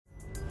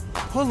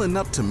Pulling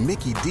up to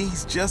Mickey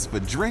D's just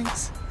for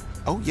drinks?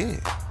 Oh yeah,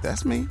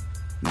 that's me.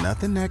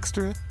 Nothing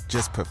extra,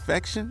 just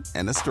perfection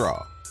and a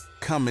straw.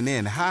 Coming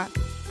in hot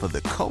for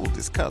the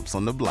coldest cups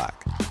on the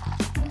block.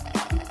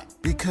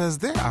 Because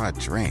there are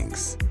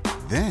drinks.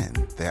 Then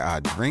there are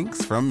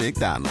drinks from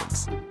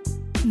McDonald's.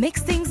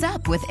 Mix things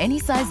up with any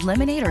size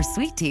lemonade or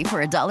sweet tea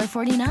for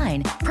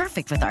 $1.49.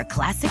 Perfect with our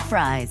classic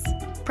fries.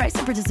 Price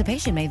and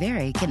participation may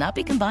vary. Cannot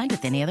be combined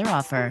with any other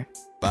offer.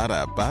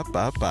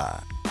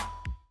 Ba-da-ba-ba-ba.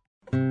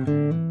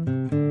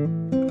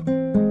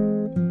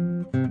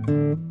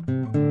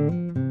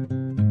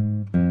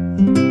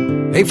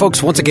 Hey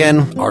folks, once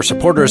again, our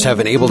supporters have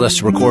enabled us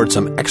to record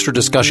some extra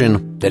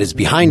discussion that is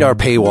behind our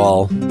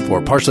paywall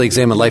for Partially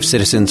Examined Life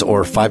citizens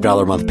or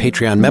 $5 a month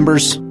Patreon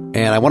members.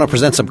 And I want to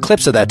present some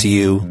clips of that to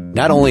you,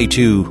 not only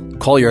to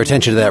call your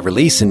attention to that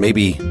release and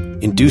maybe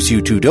induce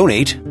you to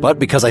donate, but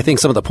because I think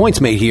some of the points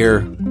made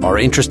here are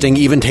interesting,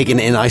 even taken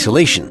in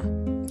isolation.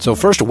 So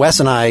first,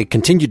 Wes and I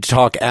continued to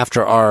talk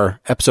after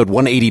our episode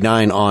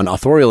 189 on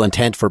authorial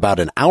intent for about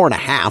an hour and a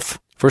half.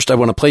 First, I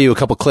want to play you a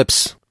couple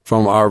clips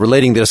from our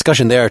relating the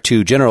discussion there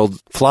to general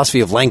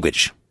philosophy of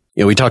language.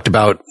 You know, we talked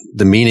about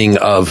the meaning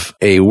of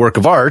a work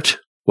of art.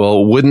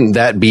 Well, wouldn't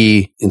that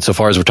be,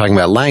 insofar as we're talking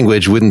about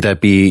language, wouldn't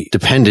that be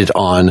dependent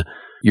on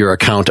your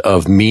account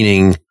of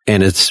meaning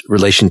and its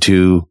relation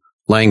to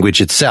language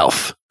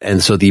itself?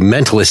 And so the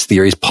mentalist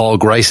theories, Paul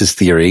Grice's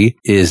theory,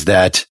 is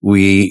that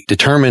we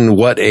determine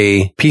what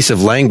a piece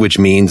of language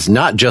means,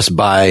 not just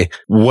by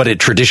what it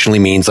traditionally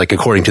means, like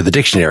according to the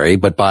dictionary,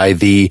 but by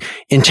the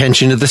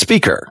intention of the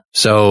speaker.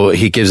 So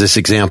he gives this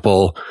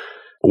example,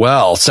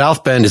 well,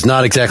 South Bend is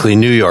not exactly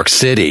New York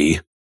City.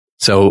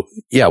 So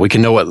yeah, we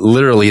can know what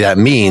literally that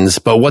means,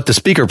 but what the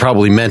speaker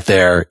probably meant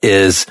there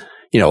is,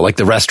 you know, like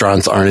the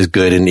restaurants aren't as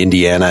good in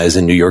Indiana as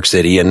in New York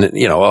City, and,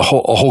 you know, a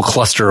whole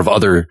cluster of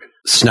other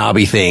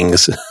snobby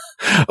things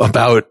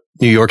about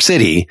New York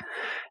City.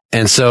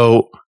 And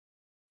so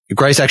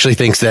Grice actually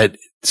thinks that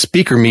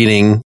speaker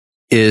meaning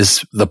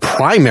is the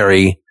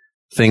primary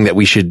thing that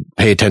we should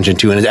pay attention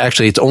to. And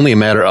it's only a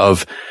matter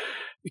of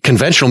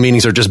conventional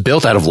meanings are just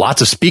built out of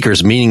lots of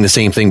speakers meaning the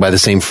same thing by the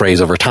same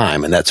phrase over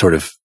time. And that sort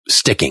of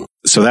sticking.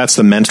 So that's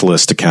the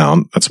mentalist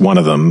account. That's one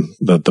of them,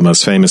 the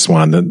most famous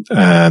one.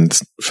 And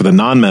for the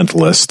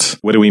non-mentalist,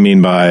 what do we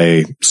mean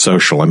by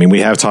social? I mean,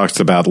 we have talked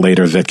about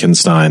later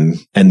Wittgenstein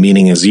and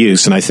meaning as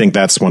use. And I think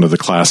that's one of the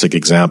classic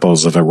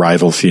examples of a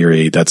rival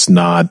theory that's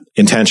not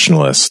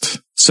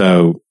intentionalist.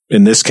 So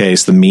in this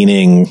case, the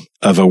meaning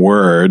of a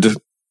word,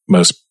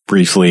 most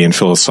briefly in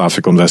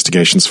Philosophical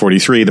Investigations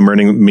 43, the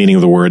meaning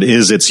of the word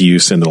is its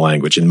use in the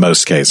language in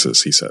most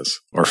cases, he says,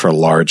 or for a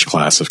large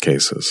class of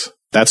cases.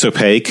 That's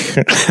opaque,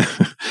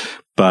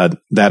 but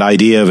that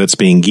idea of its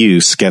being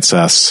use gets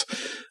us,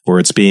 or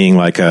it's being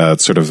like a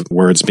sort of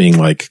words being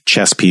like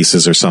chess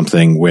pieces or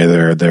something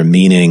where their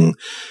meaning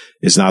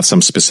is not some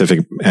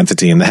specific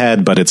entity in the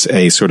head, but it's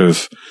a sort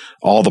of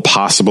all the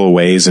possible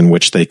ways in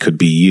which they could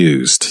be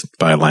used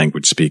by a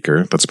language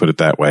speaker. Let's put it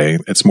that way.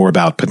 It's more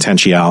about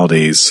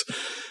potentialities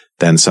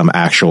than some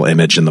actual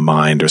image in the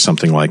mind or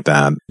something like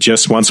that.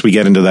 Just once we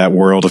get into that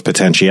world of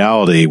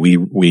potentiality,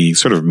 we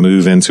sort of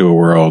move into a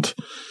world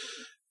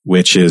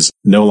which is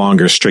no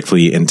longer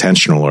strictly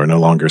intentional or no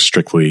longer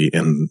strictly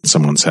in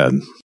someone's head.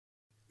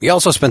 We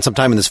also spent some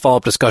time in this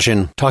follow-up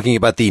discussion talking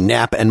about the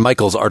Knapp and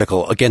Michaels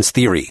article Against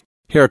Theory.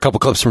 Here are a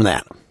couple clips from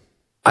that.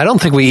 I don't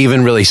think we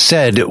even really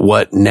said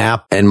what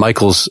Knapp and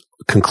Michaels'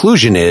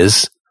 conclusion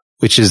is,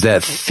 which is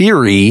that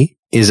theory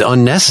is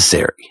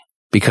unnecessary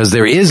because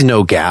there is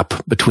no gap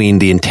between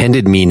the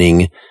intended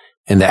meaning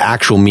and the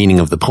actual meaning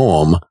of the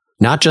poem.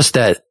 Not just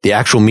that the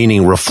actual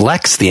meaning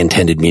reflects the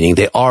intended meaning,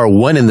 they are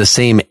one and the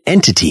same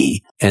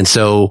entity. And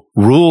so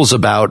rules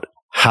about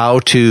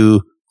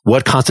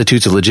what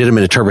constitutes a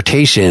legitimate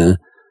interpretation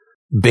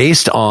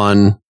based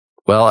on,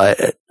 well,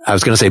 I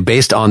was going to say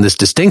based on this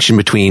distinction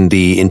between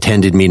the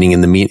intended meaning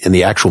and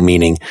the actual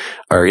meaning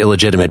are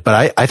illegitimate.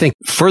 But I think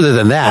further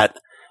than that,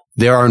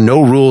 there are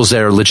no rules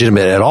that are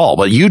legitimate at all.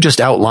 But you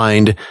just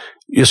outlined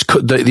just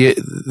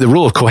the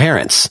rule of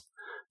coherence.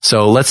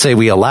 So let's say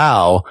we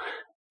allow,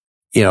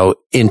 you know,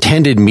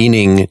 intended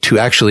meaning to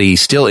actually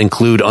still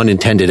include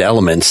unintended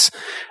elements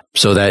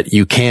so that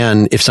you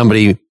can, if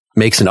somebody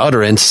makes an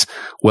utterance,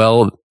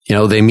 well, you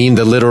know, they mean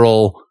the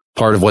literal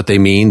part of what they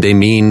mean. They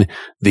mean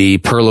the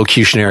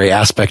perlocutionary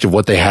aspect of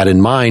what they had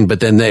in mind, but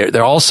then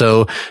they're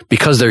also,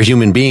 because they're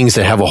human beings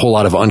that have a whole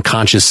lot of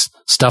unconscious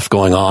stuff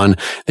going on,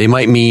 they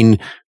might mean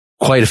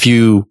quite a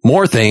few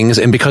more things.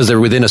 And because they're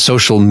within a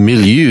social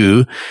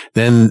milieu,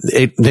 then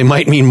they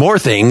might mean more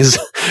things.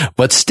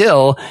 But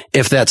still,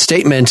 if that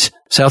statement,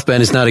 South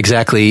Bend is not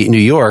exactly New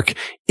York,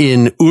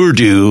 in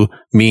Urdu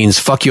means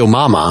fuck your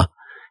mama,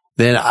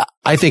 then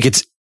I think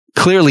it's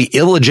clearly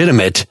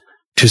illegitimate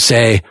to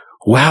say,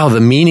 wow, the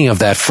meaning of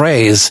that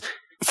phrase,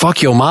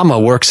 fuck your mama,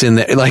 works in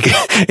there. Like,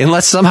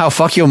 unless somehow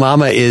fuck your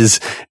mama is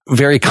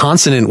very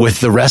consonant with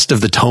the rest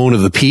of the tone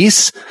of the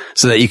piece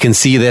so that you can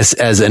see this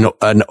as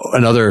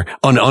another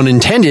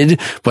unintended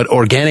but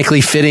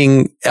organically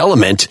fitting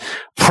element,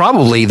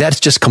 probably that's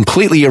just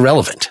completely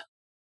irrelevant.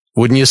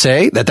 Wouldn't you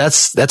say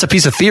that's a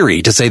piece of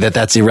theory to say that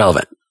that's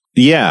irrelevant?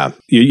 Yeah,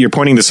 you're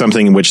pointing to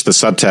something in which the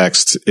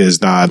subtext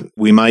is not,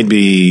 we might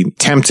be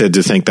tempted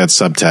to think that's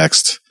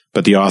subtext,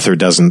 but the author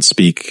doesn't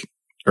speak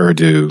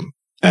Urdu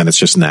and it's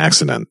just an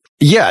accident.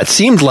 Yeah, it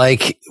seemed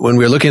like when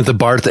we were looking at the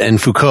Barthes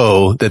and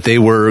Foucault that they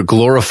were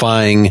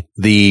glorifying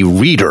the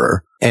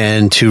reader,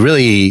 and to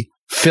really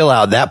fill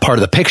out that part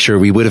of the picture,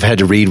 we would have had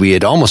to read, we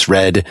had almost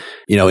read,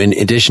 in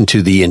addition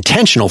to the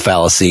intentional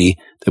fallacy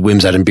that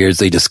Wimsatt and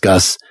Beardsley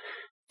discuss,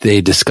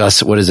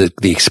 what is it,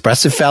 the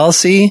expressive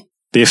fallacy?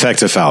 The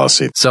effective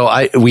fallacy.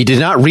 So we did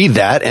not read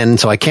that, and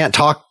so I can't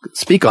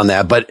speak on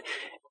that, but,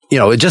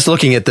 just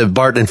looking at the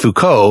Barthes and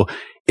Foucault,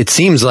 it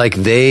seems like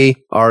they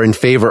are in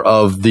favor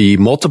of the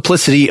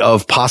multiplicity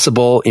of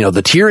possible,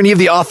 the tyranny of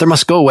the author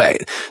must go away.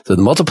 So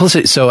the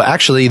multiplicity, so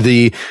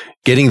actually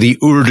getting the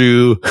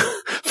Urdu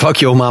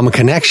fuck your mama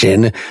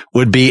connection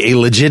would be a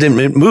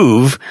legitimate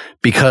move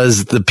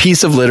because the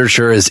piece of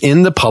literature is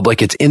in the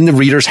public, it's in the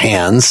reader's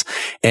hands.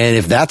 And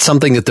if that's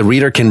something that the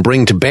reader can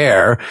bring to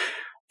bear,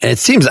 and it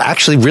seems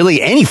actually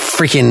really any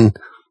freaking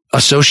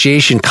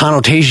association,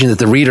 connotation that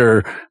the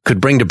reader could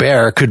bring to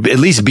bear could at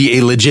least be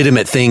a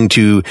legitimate thing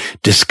to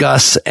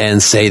discuss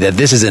and say that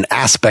this is an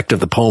aspect of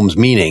the poem's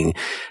meaning.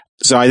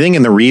 So I think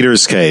in the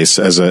reader's case,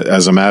 as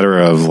a matter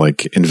of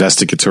like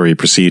investigatory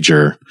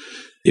procedure,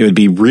 it would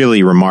be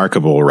really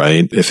remarkable,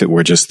 right? If it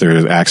were just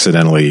there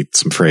accidentally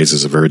some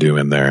phrases of Urdu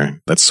in there.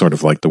 That's sort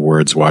of like the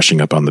words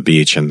washing up on the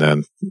beach and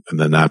then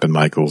Knapp and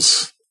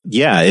Michaels.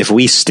 Yeah, if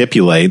we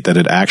stipulate that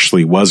it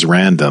actually was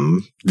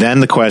random, then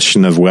the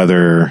question of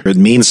whether it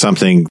means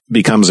something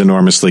becomes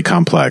enormously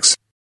complex.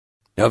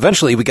 Now,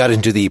 eventually we got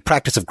into the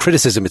practice of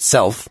criticism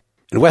itself,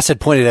 and Wes had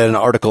pointed out an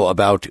article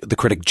about the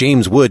critic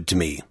James Wood to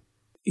me.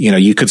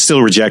 You could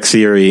still reject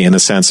theory in the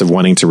sense of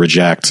wanting to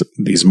reject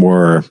these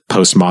more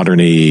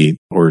postmodern-y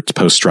or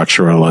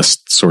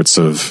post-structuralist sorts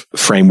of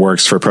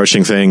frameworks for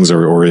approaching things,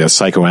 or a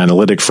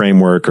psychoanalytic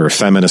framework or a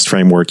feminist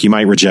framework. You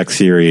might reject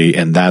theory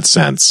in that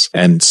sense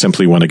and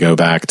simply want to go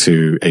back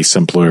to a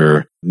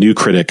simpler new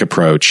critic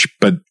approach.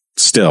 But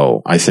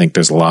still, I think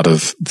there's a lot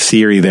of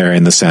theory there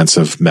in the sense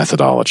of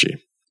methodology.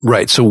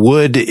 Right. So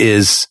Wood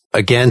is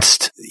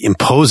against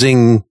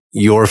imposing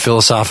your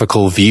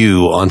philosophical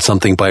view on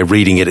something by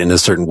reading it in a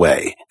certain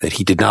way, that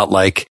he did not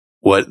like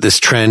what this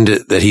trend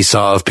that he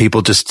saw of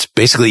people just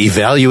basically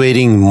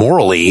evaluating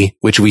morally,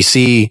 which we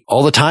see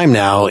all the time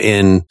now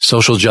in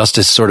social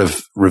justice sort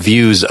of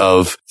reviews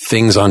of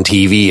things on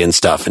TV and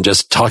stuff, and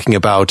just talking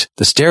about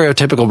the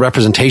stereotypical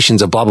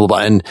representations of blah, blah, blah.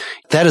 And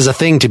that is a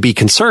thing to be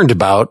concerned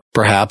about.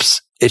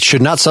 Perhaps it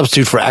should not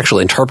substitute for actual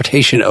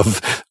interpretation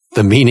of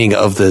the meaning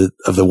of the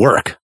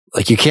work.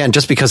 Like you can't,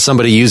 just because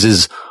somebody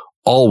uses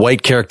all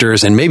white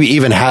characters and maybe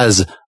even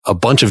has a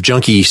bunch of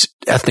junky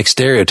ethnic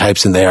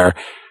stereotypes in there,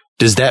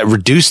 does that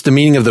reduce the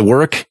meaning of the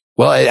work?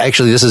 Well,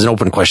 actually, this is an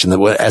open question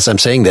that as I'm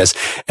saying this,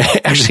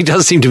 it actually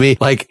does seem to me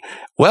like,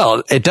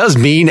 well, it does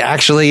mean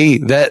actually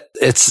that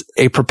it's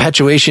a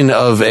perpetuation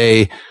of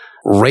a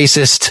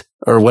racist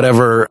or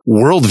whatever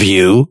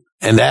worldview.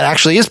 And that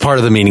actually is part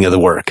of the meaning of the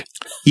work.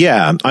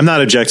 Yeah, I'm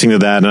not objecting to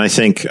that. And I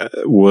think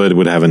Wood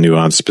would have a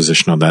nuanced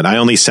position on that. I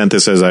only sent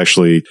this as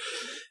actually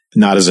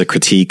not as a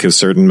critique of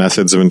certain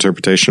methods of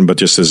interpretation, but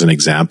just as an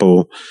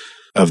example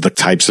of the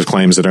types of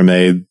claims that are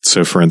made.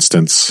 So, for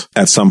instance,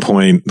 at some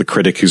point, the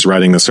critic who's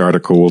writing this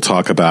article will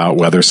talk about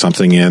whether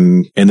something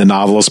in the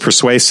novel is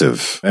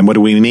persuasive. And what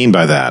do we mean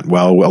by that?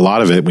 Well, a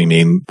lot of it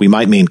we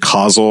might mean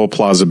causal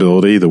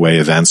plausibility, the way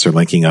events are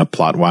linking up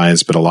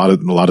plot-wise, but a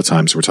lot of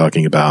times we're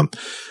talking about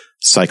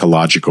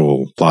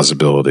psychological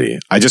plausibility.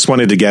 I just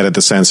wanted to get at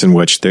the sense in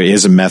which there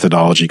is a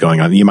methodology going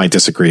on. You might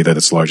disagree that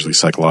it's largely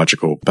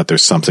psychological, but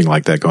there's something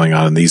like that going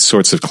on. And these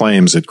sorts of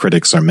claims that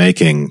critics are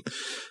making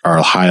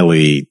are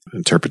highly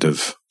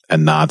interpretive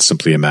and not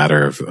simply a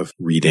matter of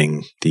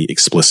reading the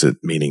explicit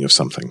meaning of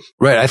something.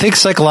 Right. I think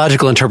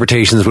psychological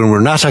interpretations, when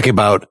we're not talking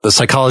about the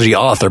psychology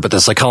author, but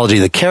the psychology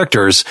of the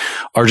characters,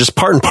 are just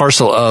part and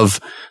parcel of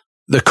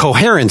the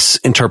coherence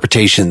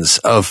interpretations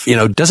of,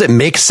 does it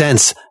make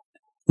sense?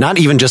 Not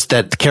even just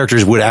that the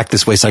characters would act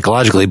this way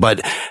psychologically,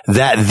 but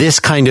that this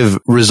kind of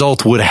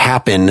result would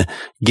happen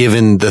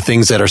given the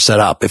things that are set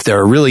up. If there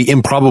are really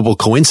improbable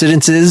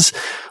coincidences,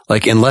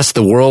 like unless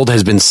the world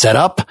has been set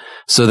up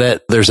so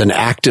that there's an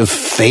act of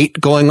fate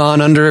going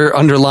on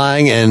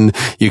underlying, and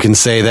you can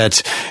say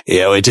that,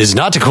 it is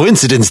not a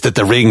coincidence that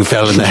the ring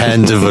fell in the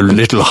hands of a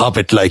little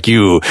hobbit like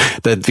you,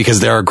 that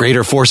because there are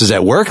greater forces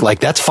at work, like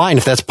that's fine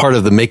if that's part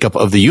of the makeup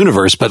of the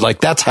universe, but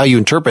like that's how you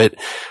interpret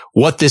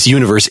what this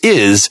universe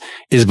is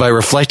by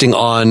reflecting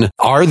on,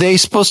 are they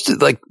supposed to,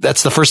 like,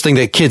 that's the first thing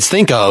that kids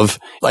think of,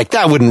 like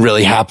that wouldn't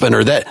really happen,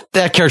 or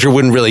that character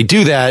wouldn't really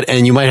do that.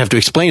 And you might have to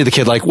explain to the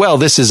kid, like, well,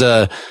 this is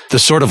the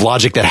sort of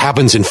logic that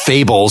happens in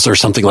fables or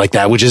something like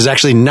that, which is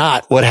actually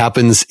not what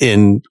happens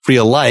in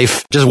real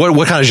life. Just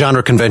what kind of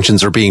genre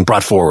conventions are being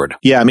brought forward?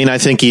 Yeah. I mean, I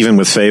think even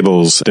with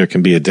fables, there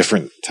can be a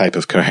different type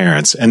of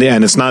coherence. And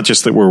it's not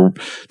just that we're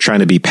trying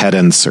to be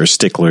pedants or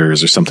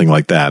sticklers or something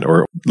like that,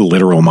 or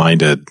literal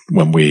minded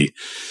when we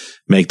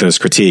make those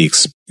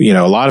critiques.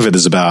 a lot of it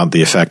is about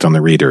the effect on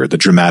the reader, the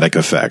dramatic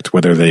effect,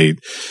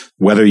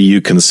 whether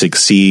you can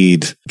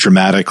succeed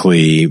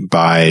dramatically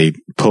by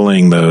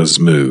pulling those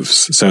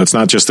moves. So it's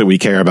not just that we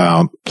care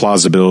about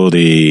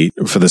plausibility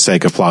for the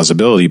sake of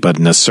plausibility, but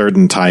in a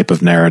certain type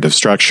of narrative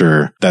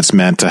structure that's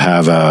meant to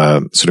have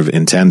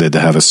intended to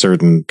have a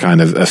certain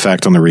kind of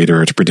effect on the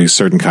reader, to produce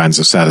certain kinds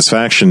of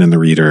satisfaction in the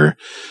reader.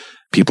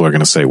 People are going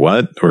to say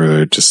what?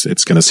 Or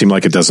it's going to seem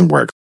like it doesn't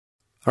work.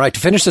 All right, to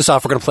finish this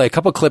off, we're going to play a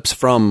couple clips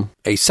from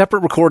a separate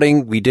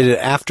recording. We did it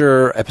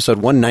after episode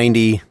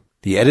 190.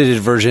 The edited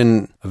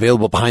version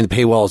available behind the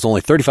paywall is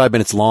only 35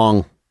 minutes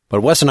long.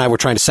 But Wes and I were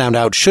trying to sound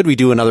out, should we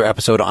do another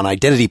episode on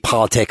identity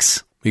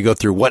politics? We go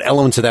through what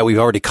elements of that we've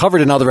already covered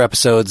in other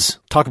episodes,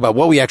 talk about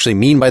what we actually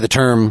mean by the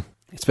term.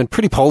 It's been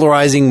pretty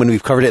polarizing when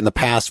we've covered it in the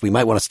past. We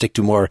might want to stick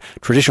to more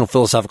traditional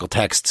philosophical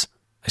texts.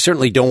 I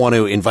certainly don't want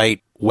to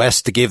invite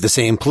Wes to give the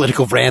same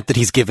political rant that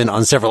he's given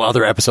on several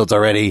other episodes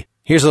already.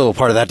 Here's a little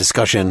part of that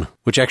discussion,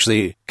 which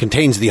actually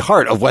contains the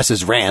heart of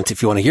Wes's rant,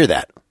 if you want to hear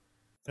that.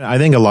 I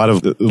think a lot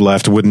of the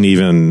left wouldn't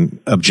even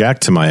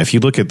object to if you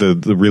look at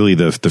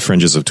the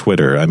fringes of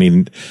Twitter, I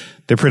mean,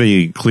 they're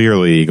pretty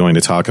clearly going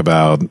to talk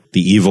about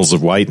the evils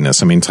of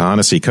whiteness. I mean,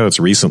 Ta-Nehisi Coates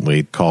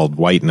recently called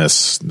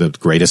whiteness the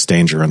greatest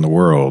danger in the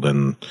world.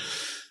 And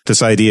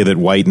this idea that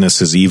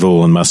whiteness is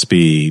evil and must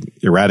be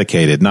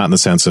eradicated, not in the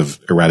sense of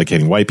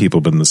eradicating white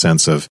people, but in the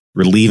sense of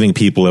relieving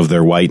people of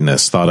their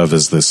whiteness, thought of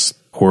as this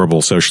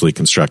horrible socially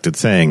constructed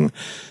thing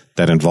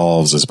that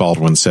involves, as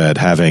Baldwin said,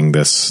 having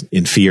this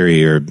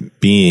inferior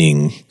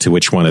being to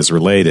which one is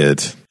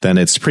related, then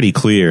it's pretty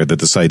clear that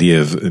this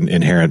idea of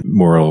inherent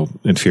moral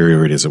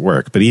inferiority is at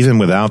work. But even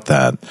without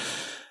that,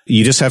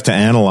 you just have to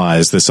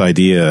analyze this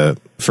idea.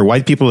 For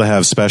white people to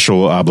have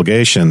special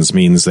obligations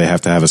means they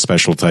have to have a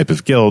special type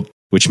of guilt,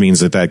 which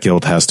means that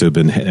guilt has to have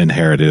been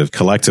inherited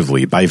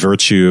collectively by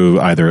virtue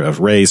either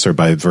of race or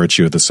by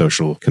virtue of the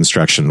social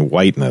construction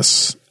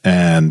whiteness.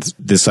 And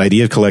this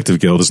idea of collective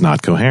guilt is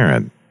not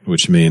coherent,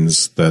 which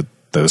means that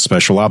those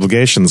special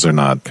obligations are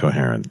not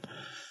coherent.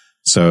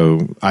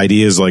 So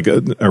ideas like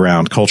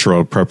around cultural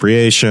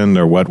appropriation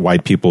or what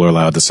white people are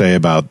allowed to say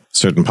about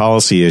certain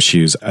policy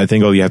issues, I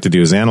think all you have to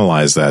do is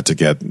analyze that to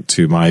get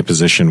to my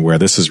position where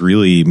this is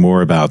really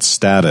more about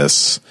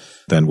status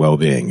than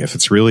well-being. If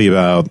it's really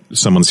about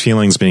someone's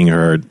feelings being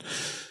hurt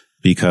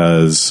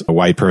because a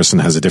white person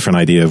has a different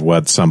idea of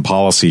what some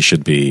policy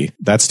should be,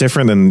 that's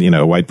different than,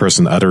 a white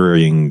person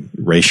uttering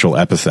racial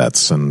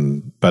epithets.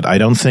 But I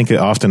don't think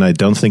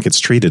it's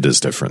treated as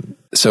different.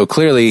 So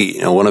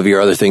clearly, one of your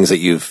other things that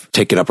you've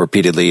taken up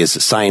repeatedly is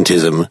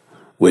scientism,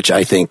 which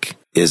I think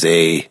is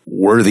a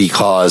worthy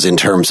cause in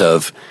terms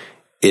of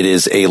it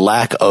is a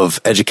lack of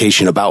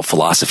education about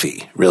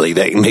philosophy, really,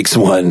 that makes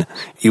you want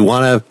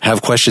to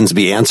have questions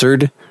be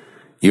answered.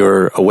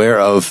 You're aware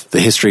of the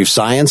history of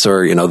science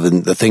or,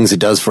 the things it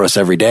does for us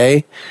every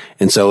day.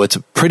 And so it's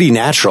pretty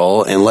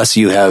natural, unless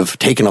you have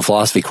taken a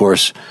philosophy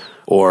course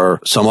or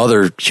some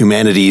other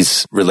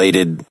humanities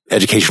related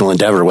educational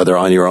endeavor, whether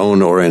on your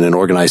own or in an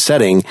organized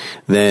setting,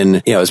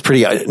 then, it's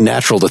pretty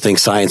natural to think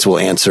science will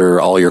answer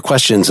all your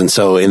questions. And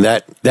so in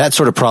that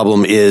sort of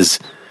problem is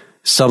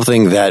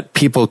something that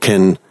people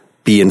can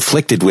be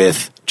inflicted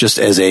with just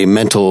as a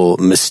mental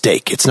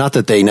mistake. It's not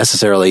that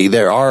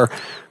there are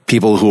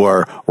people who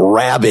are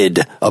rabid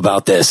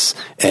about this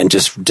and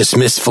just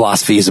dismiss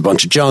philosophy as a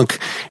bunch of junk.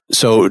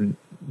 So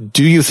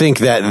do you think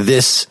that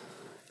this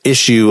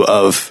issue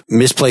of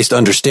misplaced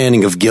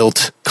understanding of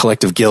guilt,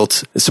 collective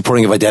guilt,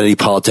 supporting of identity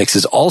politics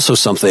is also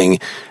something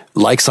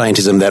like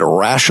scientism that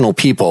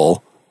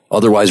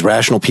otherwise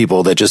rational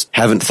people that just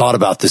haven't thought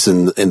about this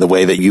in the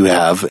way that you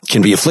have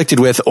can be afflicted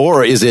with?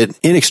 Or is it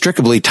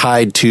inextricably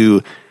tied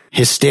to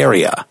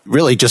hysteria?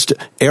 Really just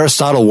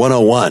Aristotle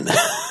 101.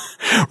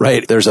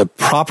 Right? There's a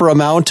proper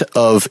amount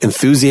of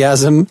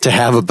enthusiasm to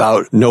have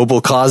about noble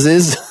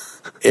causes.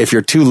 If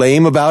you're too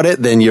lame about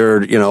it, then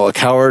you're, a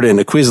coward and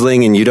a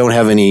quisling and you don't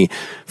have any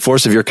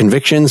force of your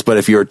convictions. But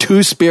if you're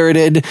too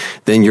spirited,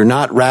 then you're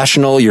not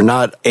rational. You're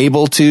not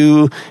able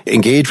to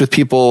engage with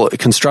people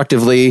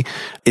constructively.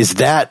 Is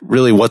that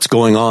really what's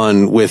going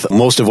on with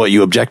most of what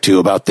you object to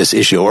about this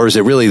issue? Or is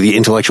it really the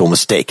intellectual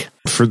mistake?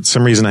 For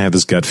some reason, I have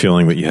this gut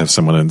feeling that you have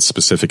someone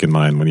specific in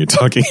mind when you're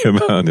talking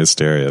about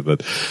hysteria.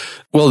 But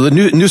well, the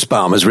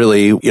Nussbaum is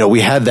really,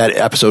 we had that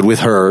episode with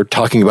her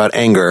talking about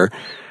anger.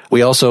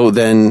 We also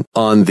then,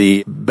 on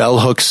the Bell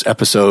Hooks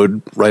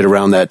episode, right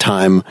around that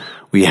time,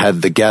 we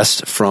had the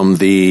guest from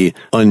the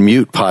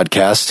Unmute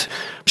podcast.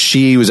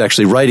 She was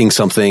actually writing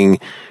something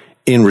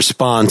in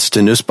response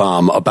to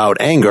Nussbaum about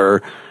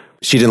anger.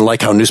 She didn't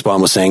like how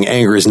Nussbaum was saying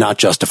anger is not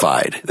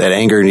justified, that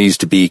anger needs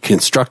to be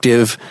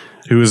constructive.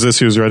 Who is this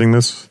who's writing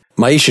this?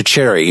 Maisha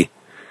Cherry.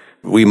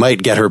 We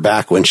might get her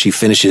back when she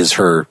finishes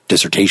her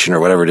dissertation or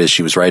whatever it is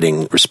she was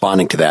writing,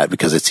 responding to that,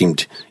 because it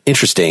seemed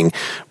interesting.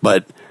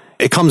 But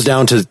it comes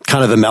down to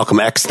kind of the Malcolm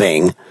X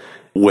thing,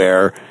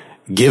 where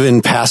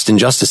given past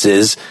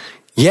injustices,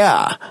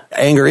 yeah,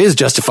 anger is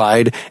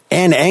justified,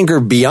 and anger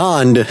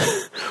beyond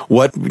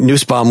what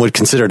Nussbaum would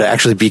consider to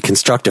actually be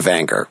constructive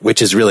anger,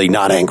 which is really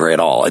not anger at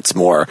all. It's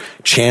more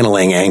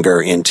channeling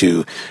anger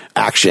into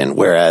action.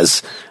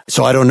 Whereas,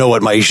 so I don't know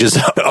what Maisha's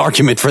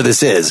argument for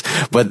this is,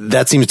 but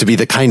that seems to be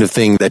the kind of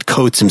thing that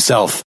Coates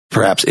himself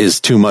perhaps is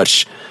too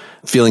much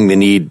feeling the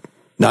need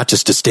not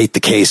just to state the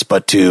case,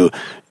 but to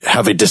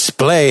have a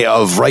display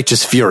of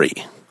righteous fury.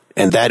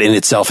 And that in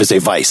itself is a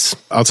vice.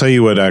 I'll tell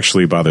you what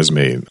actually bothers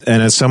me.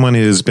 And as someone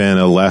who's been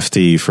a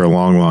lefty for a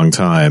long, long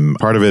time,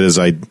 part of it is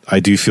I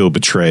do feel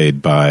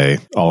betrayed by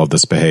all of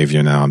this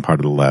behavior now on part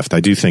of the left.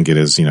 I do think it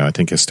is, I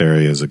think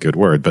hysteria is a good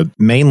word, but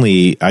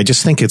mainly I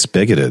just think it's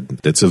bigoted.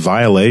 It's a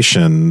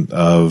violation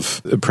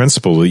of a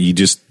principle. You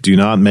just do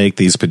not make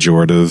these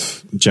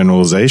pejorative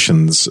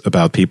generalizations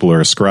about people or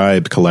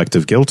ascribe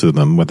collective guilt to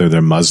them, whether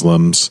they're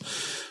Muslims,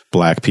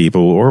 Black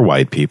people, or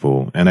white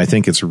people. And I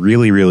think it's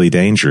really, really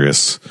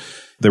dangerous.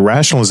 The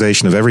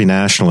rationalization of every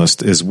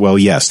nationalist is, well,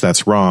 yes,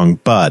 that's wrong,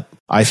 but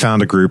I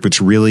found a group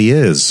which really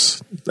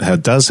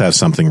does have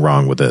something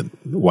wrong with it.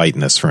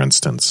 Whiteness, for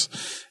instance.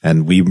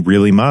 And we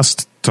really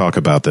must talk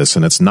about this.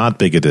 And it's not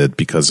bigoted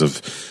because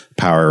of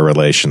power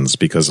relations,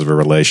 because of the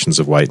relations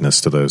of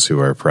whiteness to those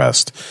who are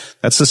oppressed.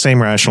 That's the same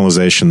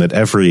rationalization that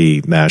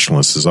every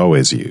nationalist has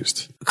always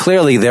used.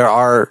 Clearly, there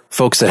are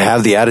folks that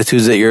have the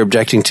attitudes that you're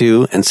objecting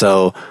to. And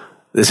so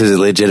this is a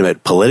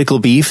legitimate political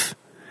beef.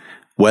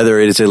 Whether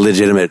it is a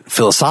legitimate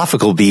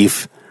philosophical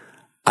beef,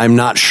 I'm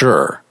not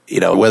sure.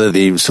 Whether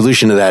the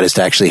solution to that is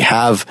to actually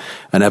have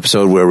an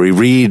episode where we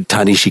read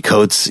Ta-Nehisi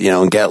Coates,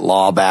 and get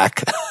law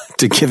back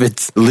to give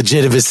it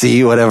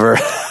legitimacy, whatever.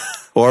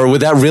 Or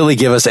would that really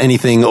give us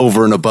anything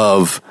over and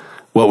above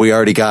what we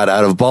already got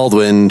out of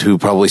Baldwin, who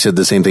probably said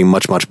the same thing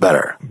much, much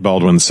better?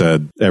 Baldwin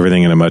said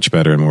everything in a much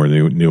better and more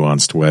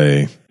nuanced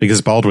way,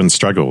 because Baldwin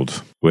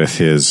struggled with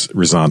his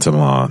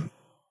ressentiment.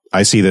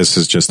 I see this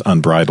as just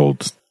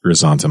unbridled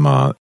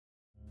ressentiment.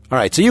 All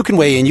right, so you can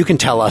weigh in. You can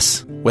tell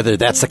us whether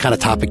that's the kind of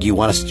topic you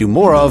want us to do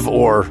more of,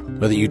 or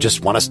whether you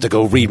just want us to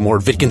go read more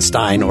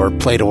Wittgenstein or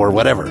Plato or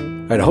whatever.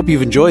 All right, I hope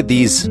you've enjoyed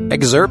these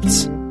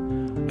excerpts.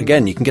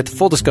 Again, you can get the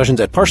full discussions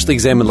at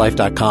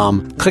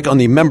partiallyexaminedlife.com. Click on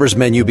the members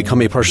menu,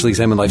 become a Partially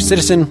Examined Life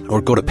citizen,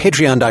 or go to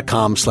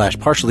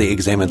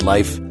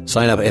patreon.com/partiallyexaminedlife.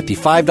 Sign up at the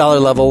 $5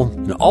 level,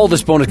 and all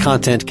this bonus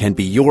content can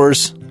be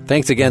yours.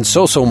 Thanks again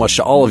so much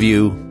to all of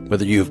you,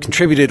 whether you've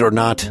contributed or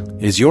not.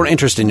 It is your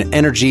interest and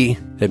energy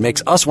that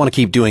makes us want to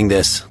keep doing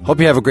this. Hope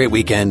you have a great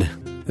weekend.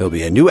 There'll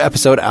be a new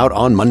episode out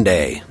on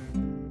Monday.